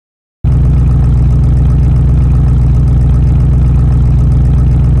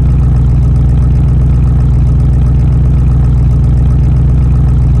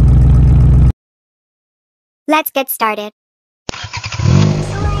Let's get started.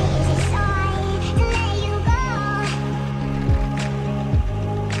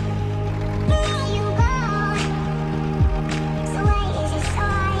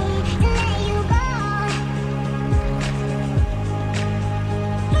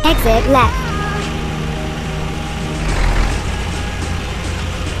 Exit left.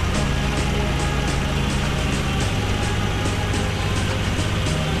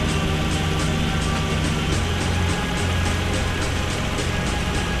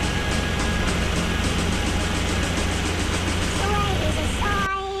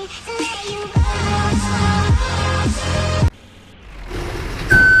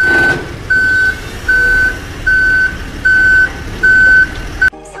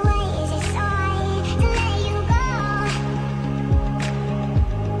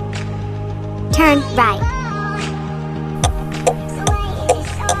 Turn right.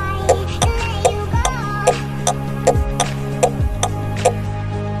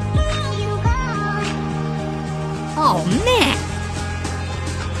 Oh man!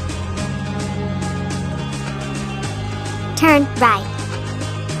 Turn right.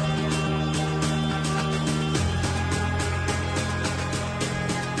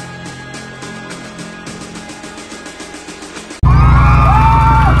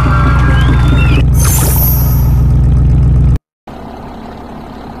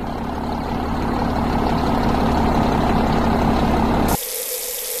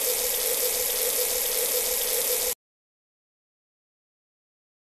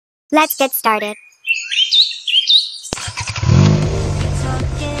 Let's get started.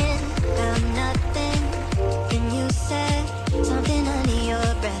 Talking about nothing, then you said something under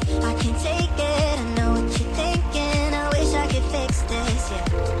your breath. I can't take it, I know what you're thinking. I wish I could fix this, yeah.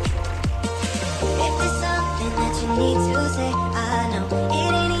 If there's something that you need to say, I know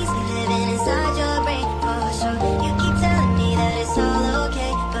it ain't easy living inside your brain, for sure. You keep telling me that it's all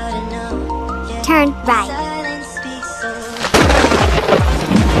okay, but I know, yeah. Turn right. Silence speaks so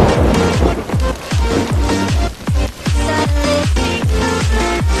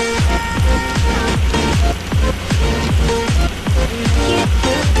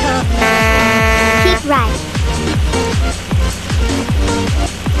Keep right.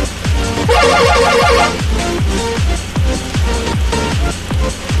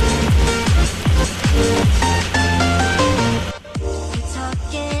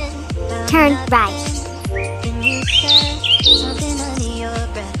 Turn right. Then you said something under your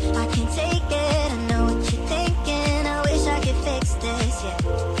breath. I can't take it, I know what you're thinking. I wish I could fix this, yeah.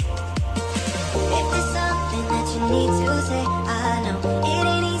 If there's something that you need to say, I know it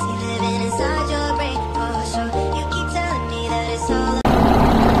ain't easy living inside your brain, for sure. You keep telling me that it's all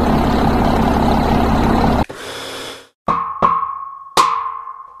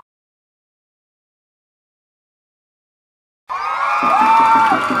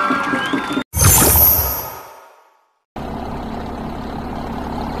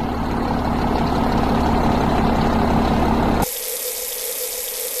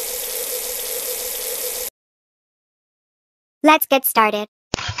Let's get started.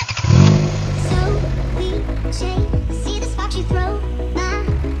 so cliche. See the sparks you throw my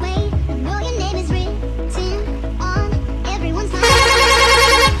way. I know your name is written on everyone's mind.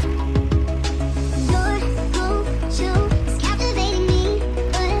 Your whole show is captivating me,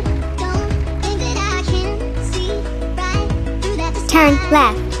 but don't think that I can see right through that disguise. Turn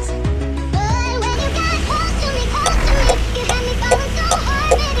left. But when you got close to me, you had me falling so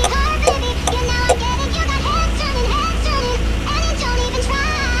hard, baby, hard, baby. Yeah, now I get it. You got heads turning, and you don't even try.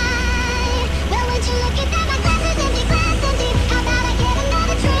 Well, would you look at that? My glass is empty, glass empty. How about I get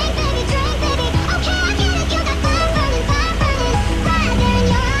another drink, baby, drink, baby? Okay, I get it. You got fire burning, right there in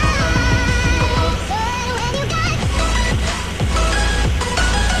your eyes. But when you got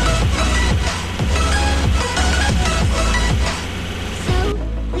so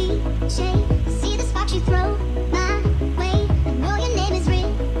cliche. See the sparks you throw my way. I know your name is written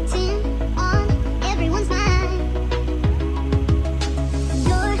on everyone's mind.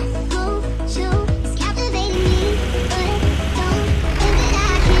 Your whole show is captivating me, but don't think that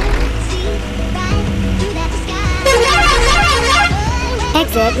I can see right through that disguise. But when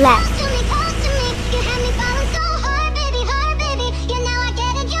Exit left. close to me, you had me falling so hard, baby, hard, baby. Yeah, now I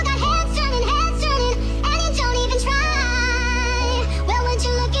get it. You got heads turning, and you don't even try. Well, would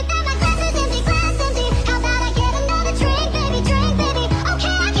you look at that? My glass is empty, glass empty. How about I get another drink, baby, drink, baby?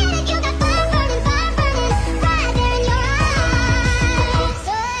 Okay, I get it. You got fire burning, right there in your eyes.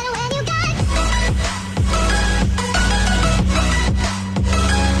 But when you got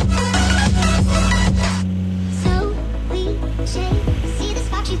so cliche. See the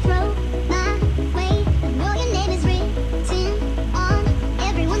sparks you throw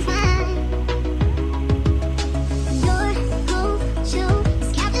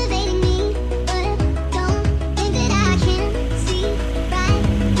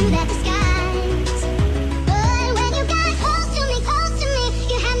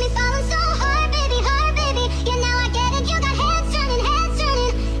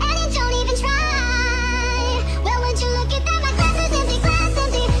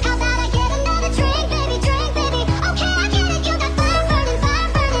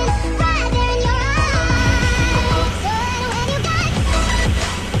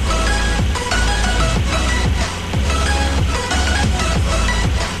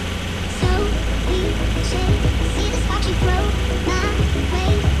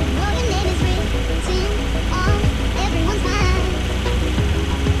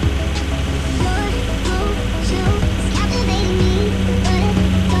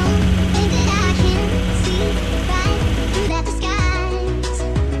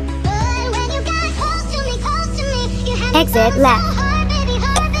Exit left.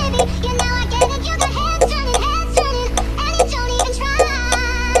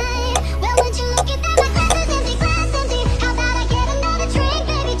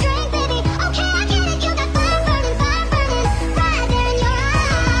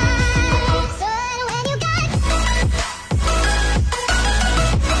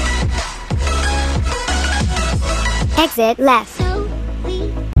 Exit left.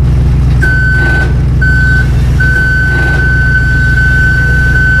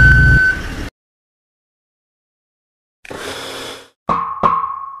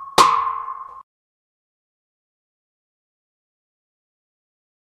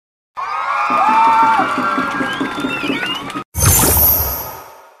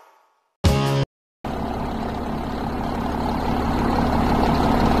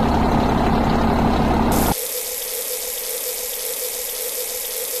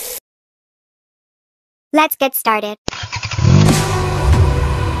 Let's get started.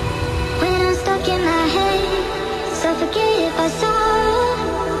 When I'm stuck in my head, suffocate by sorrow.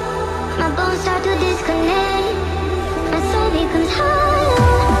 My bones start to disconnect, my soul becomes hollow.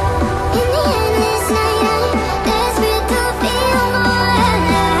 In the endless night, I'm desperate to feel more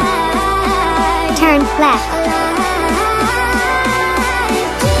alive. Turn left.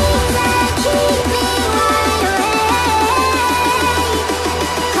 Dreams that keep me wide awake,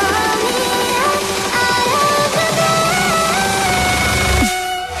 call me up out of the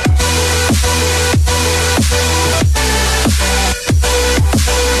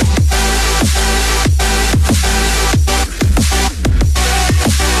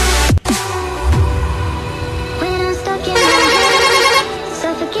When I'm stuck in my head,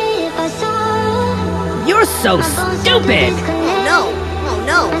 suffocated by sorrow. You're so stupid! No! Oh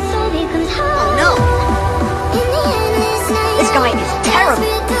no! Oh no! This guy is terrible!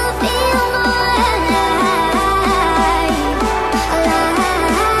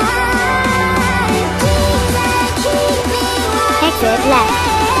 Exit left.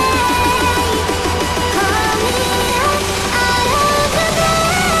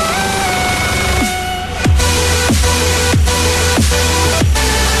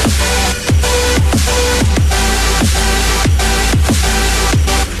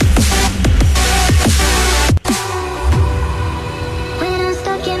 When I'm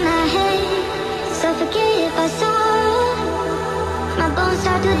stuck in my head, suffocated by sorrow, my bones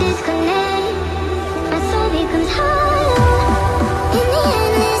start to disconnect, my soul becomes hollow. In the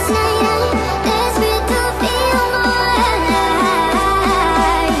endless night, I'm desperate to feel more alive.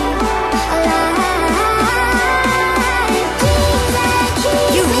 Dreams that keep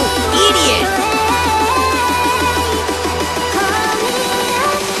You me idiot! call me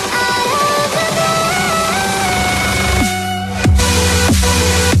up out of the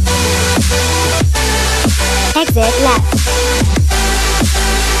Exit left.